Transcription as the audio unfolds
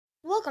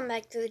welcome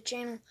back to the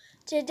channel.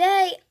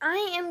 Today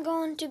I am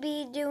going to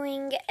be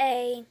doing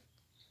a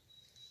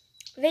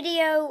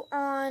video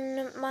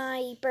on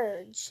my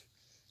birds.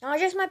 Not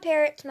just my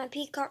parrots, my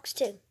peacocks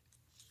too.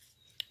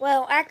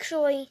 Well,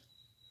 actually,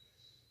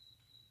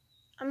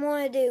 I'm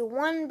going to do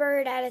one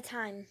bird at a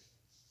time.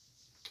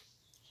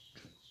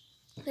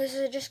 This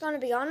is just going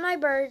to be on my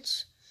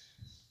birds.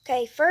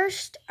 Okay,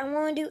 first I'm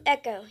going to do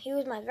Echo. He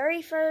was my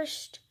very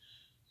first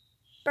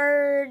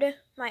bird,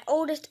 my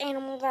oldest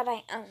animal that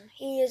I own.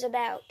 He is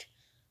about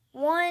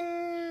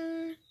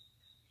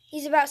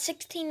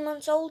 16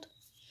 months old.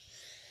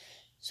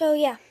 So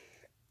yeah.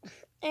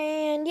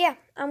 And yeah,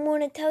 I'm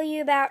going to tell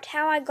you about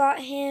how I got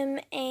him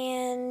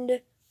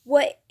and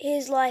what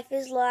his life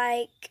is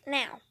like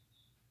now.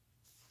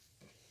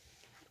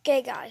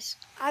 Okay guys,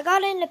 I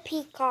got into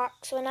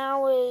peacocks when I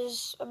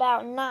was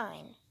about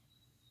 9.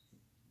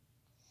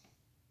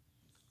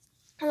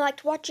 I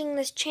liked watching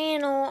this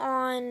channel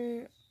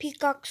on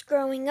peacocks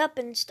growing up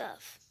and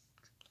stuff.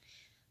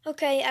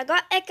 Okay, I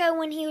got Echo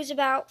when he was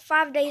about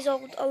 5 days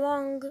old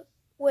along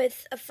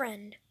with a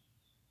friend.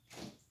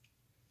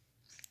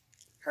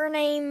 Her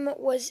name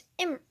was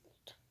Emerald.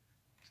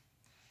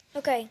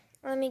 Okay,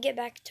 let me get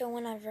back to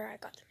whenever I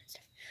got them and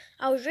stuff.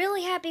 I was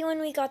really happy when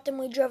we got them.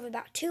 We drove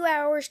about 2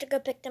 hours to go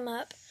pick them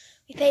up.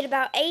 We paid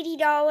about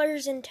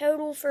 $80 in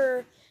total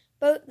for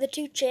both the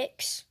 2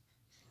 chicks.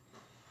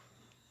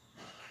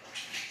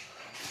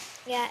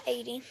 Yeah,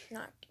 80.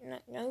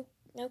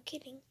 No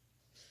kidding.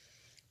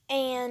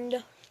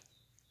 And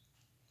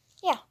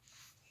yeah,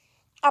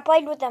 I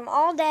played with them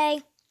all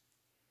day,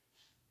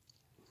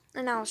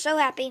 and I was so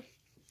happy.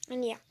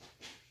 And yeah,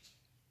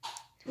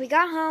 we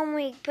got home,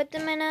 we put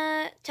them in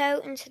a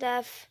tote and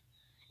stuff.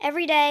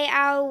 Every day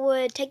I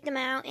would take them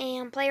out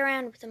and play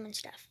around with them and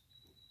stuff.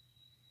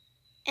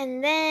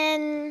 And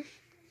then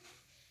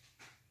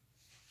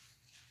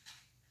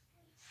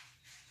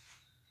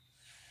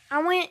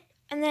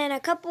a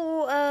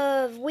couple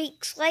of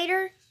weeks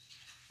later,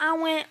 I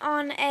went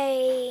on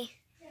a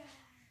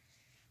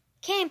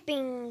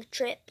camping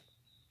trip.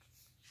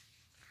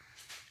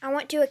 I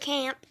went to a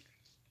camp,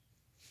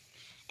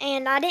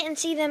 and I didn't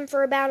see them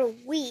for about a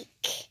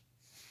week.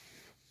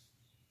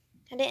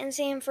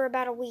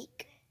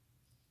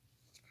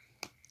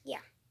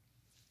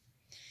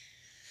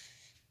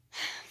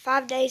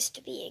 5 days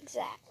to be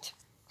exact.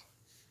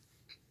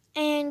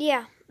 And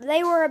yeah,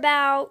 they were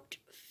about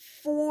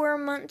 4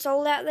 months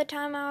old at the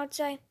time, I would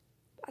say.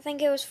 I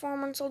think it was 4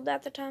 months old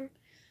at the time.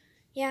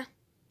 Yeah,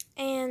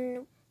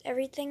 and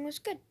everything was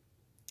good.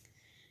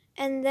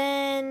 And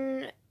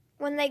then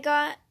when they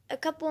got a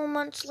couple of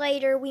months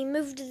later, we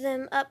moved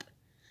them up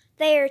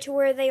there to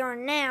where they are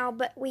now,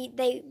 but we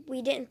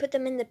didn't put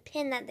them in the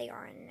pen that they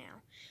are in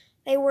now.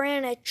 They were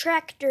in a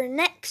tractor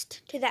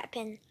next to that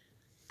pen.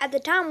 At the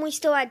time, we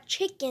still had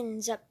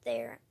chickens up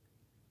there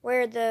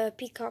where the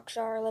peacocks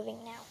are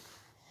living now.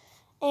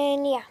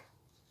 And yeah.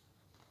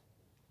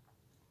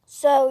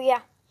 So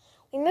yeah,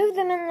 we moved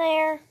them in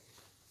there.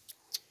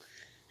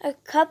 A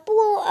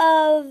couple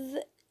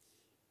of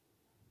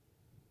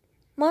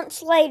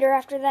months later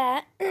after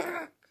that,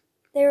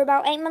 they were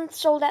about 8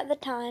 months old at the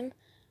time,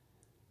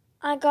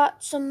 I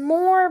got some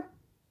more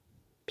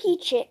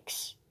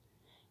peacocks.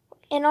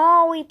 In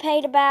all, we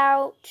paid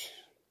about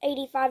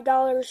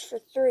 $85 for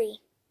 3.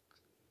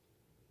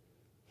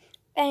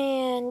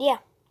 And yeah,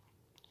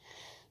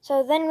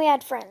 so then we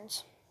had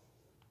friends.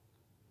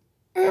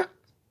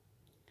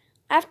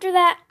 After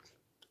that,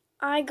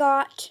 I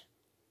got,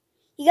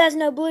 you guys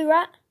know Blue,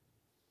 right?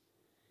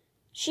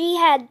 She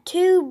had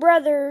 2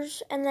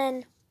 brothers, and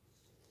then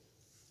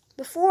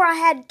before I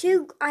had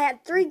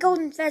 3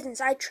 golden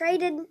pheasants. I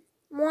traded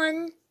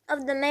one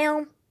of the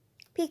male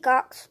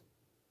peacocks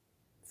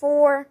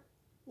for,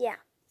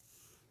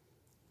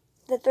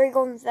 the 3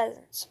 golden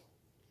pheasants.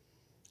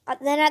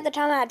 Then at the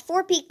time I had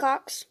 4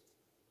 peacocks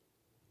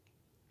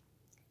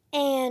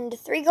and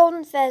 3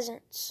 golden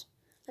pheasants.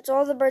 That's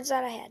all the birds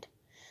that I had.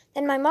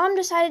 Then my mom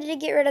decided to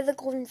get rid of the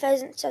golden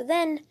pheasant, so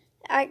then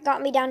it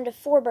got me down to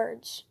 4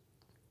 birds.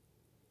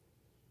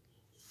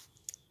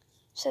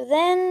 So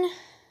then,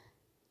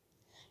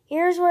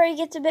 here's where it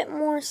gets a bit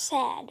more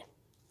sad.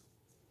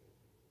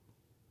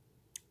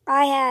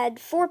 I had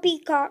 4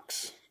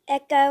 peacocks,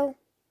 Echo,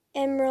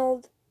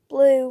 Emerald,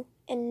 Blue,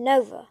 and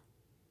Nova.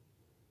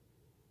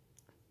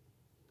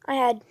 I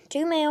had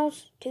 2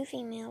 males, 2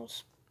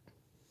 females.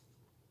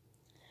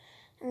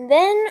 And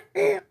then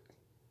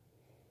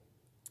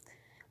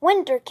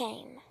winter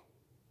came.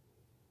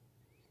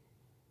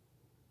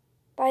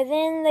 By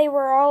then, they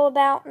were all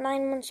about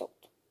 9 months old.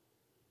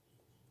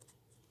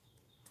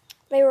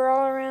 They were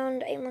all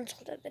around 8 months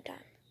old at the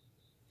time.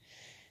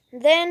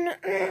 Then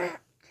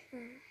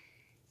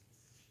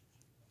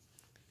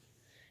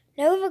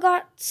Nova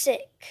got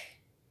sick.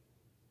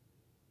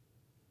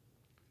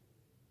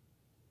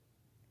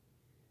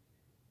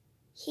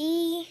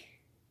 He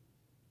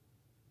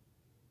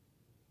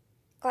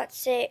got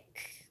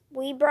sick.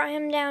 We brought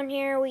him down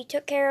here. We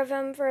took care of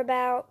him for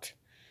about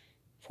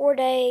 4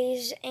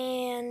 days,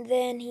 and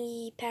then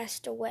he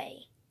passed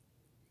away.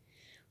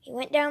 He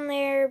went down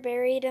there,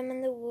 buried them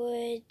in the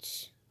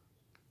woods.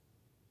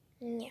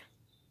 Yeah.